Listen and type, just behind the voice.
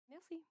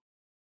see.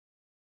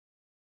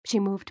 She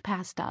moved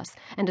past us,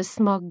 and a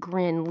smug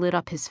grin lit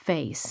up his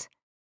face.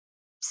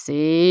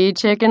 See,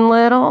 Chicken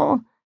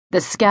Little?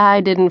 The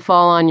sky didn't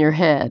fall on your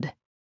head.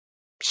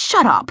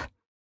 Shut up!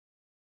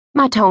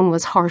 My tone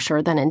was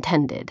harsher than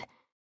intended.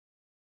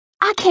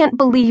 I can't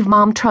believe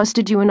Mom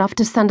trusted you enough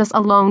to send us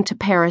alone to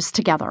Paris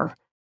together.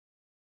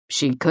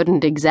 She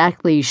couldn't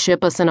exactly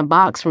ship us in a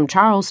box from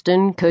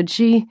Charleston, could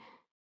she?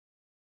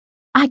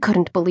 I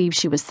couldn't believe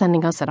she was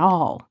sending us at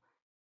all.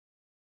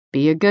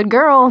 Be a good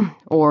girl,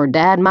 or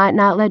Dad might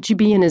not let you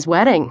be in his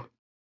wedding.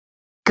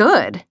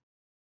 Good.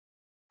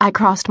 I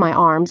crossed my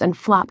arms and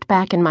flopped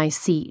back in my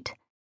seat.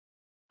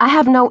 I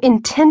have no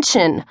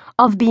intention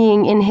of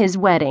being in his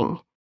wedding.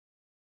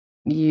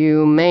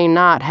 You may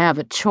not have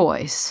a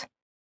choice.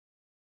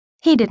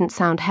 He didn't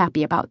sound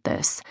happy about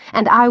this,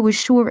 and I was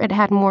sure it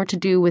had more to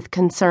do with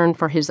concern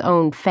for his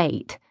own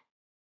fate.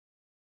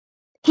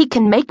 He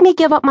can make me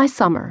give up my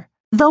summer,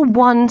 the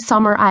one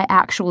summer I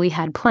actually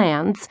had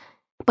plans,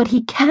 but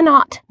he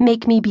cannot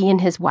make me be in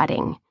his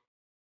wedding.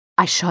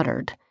 I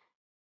shuddered.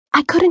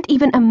 I couldn't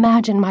even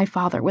imagine my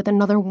father with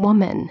another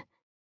woman.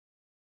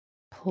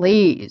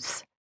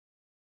 Please.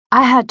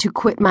 I had to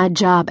quit my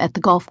job at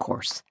the golf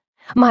course.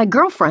 My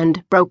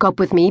girlfriend broke up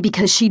with me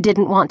because she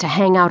didn't want to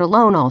hang out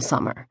alone all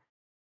summer.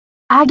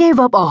 I gave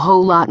up a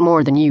whole lot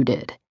more than you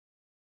did.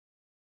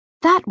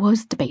 That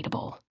was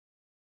debatable.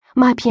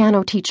 My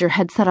piano teacher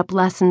had set up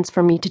lessons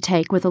for me to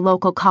take with a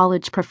local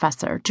college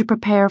professor to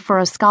prepare for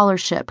a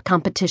scholarship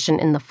competition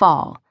in the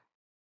fall.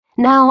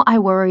 Now I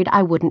worried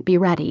I wouldn't be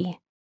ready.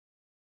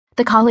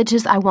 The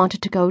colleges I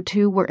wanted to go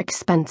to were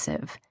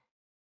expensive.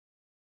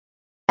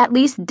 At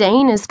least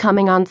Dane is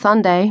coming on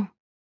Sunday.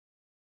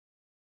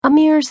 A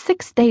mere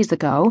 6 days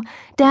ago,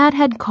 Dad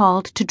had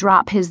called to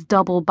drop his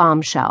double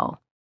bombshell.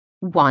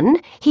 1,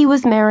 he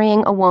was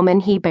marrying a woman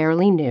he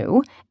barely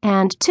knew,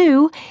 and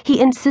 2, he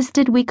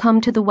insisted we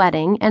come to the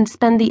wedding and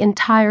spend the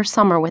entire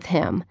summer with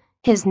him,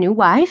 his new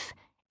wife,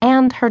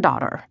 and her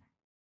daughter.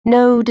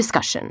 No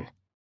discussion.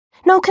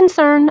 No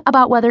concern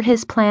about whether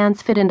his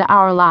plans fit into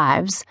our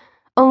lives,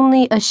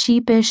 only a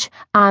sheepish,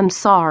 "I'm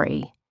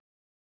sorry."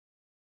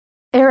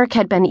 Eric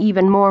had been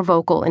even more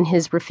vocal in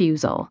his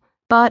refusal,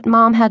 but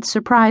Mom had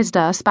surprised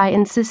us by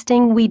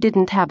insisting we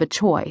didn't have a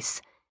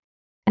choice.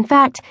 In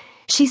fact,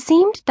 she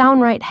seemed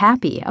downright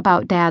happy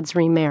about Dad's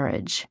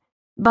remarriage,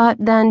 but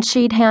then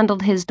she'd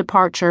handled his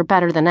departure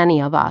better than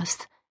any of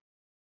us.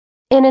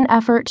 In an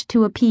effort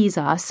to appease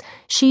us,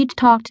 she'd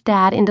talked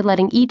Dad into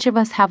letting each of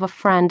us have a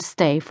friend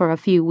stay for a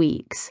few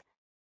weeks.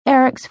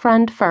 Eric's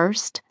friend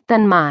first,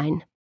 then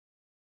mine.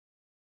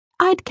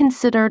 I'd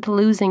considered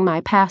losing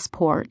my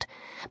passport,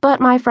 but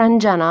my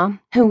friend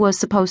Jenna, who was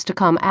supposed to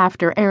come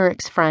after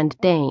Eric's friend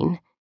Dane,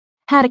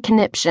 had a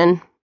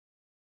conniption.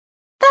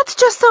 "That's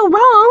just so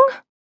wrong,"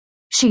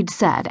 she'd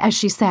said as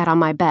she sat on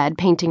my bed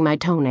painting my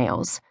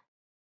toenails.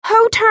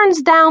 "Who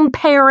turns down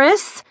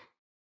Paris?"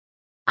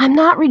 "I'm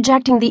not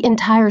rejecting the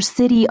entire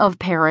city of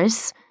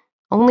Paris,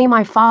 only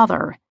my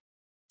father."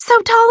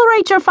 "So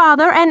tolerate your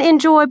father and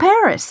enjoy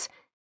Paris.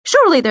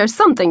 Surely there's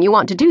something you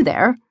want to do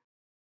there."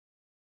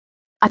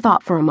 I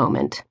thought for a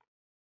moment.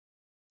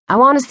 "I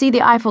want to see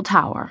the Eiffel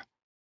Tower.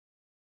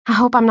 I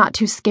hope I'm not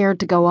too scared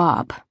to go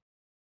up."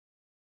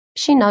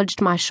 She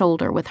nudged my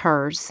shoulder with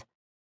hers.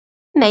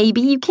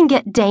 "Maybe you can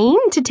get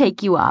Dane to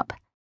take you up.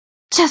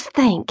 Just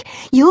think,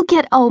 you'll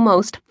get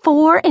almost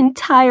 4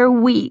 entire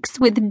weeks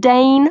with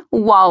Dane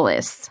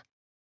Wallace."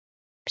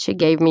 She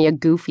gave me a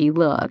goofy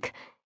look.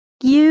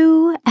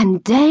 "You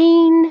and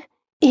Dane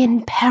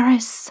in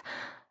Paris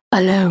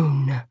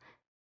alone."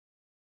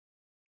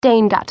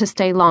 Dane got to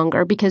stay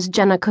longer because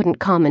Jenna couldn't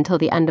come until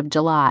the end of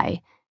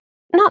July.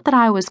 Not that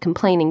I was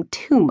complaining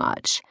too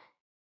much.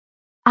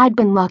 I'd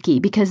been lucky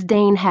because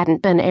Dane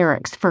hadn't been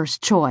Eric's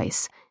first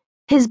choice.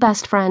 His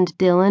best friend,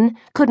 Dylan,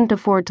 couldn't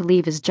afford to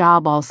leave his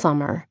job all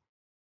summer.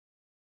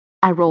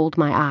 I rolled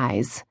my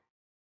eyes.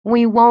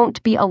 "We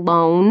won't be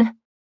alone.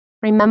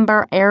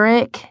 Remember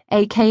Eric,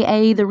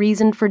 a.k.a. the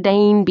reason for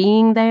Dane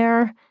being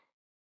there?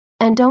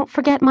 And don't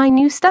forget my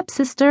new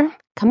stepsister,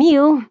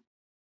 Camille."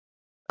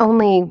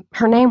 Only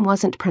her name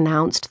wasn't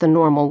pronounced the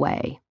normal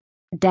way.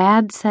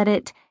 Dad said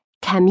it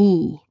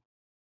Camille.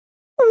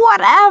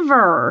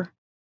 "Whatever."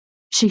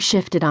 She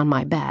shifted on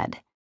my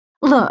bed.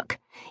 "Look,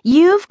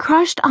 you've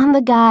crushed on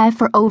the guy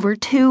for over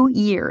 2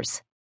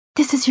 years.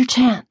 This is your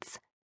chance.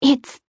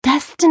 It's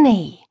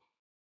destiny."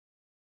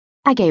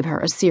 I gave her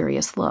a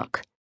serious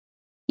look.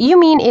 "You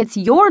mean it's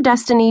your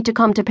destiny to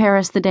come to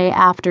Paris the day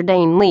after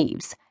Dane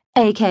leaves,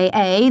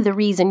 a.k.a. the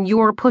reason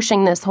you're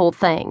pushing this whole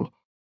thing?"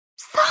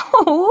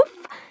 "So,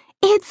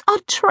 it's a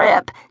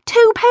trip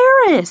to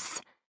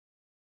Paris."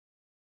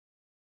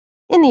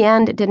 In the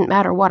end, it didn't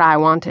matter what I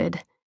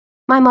wanted.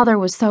 My mother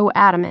was so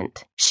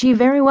adamant, she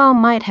very well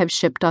might have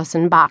shipped us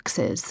in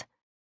boxes.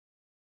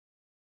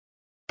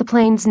 The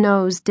plane's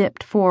nose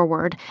dipped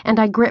forward, and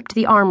I gripped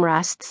the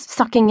armrests,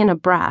 sucking in a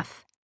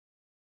breath.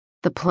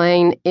 "The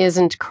plane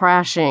isn't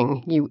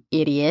crashing, you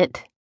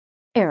idiot,"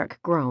 Eric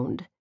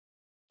groaned.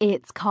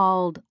 "It's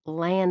called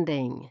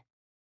landing."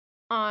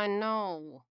 "I know."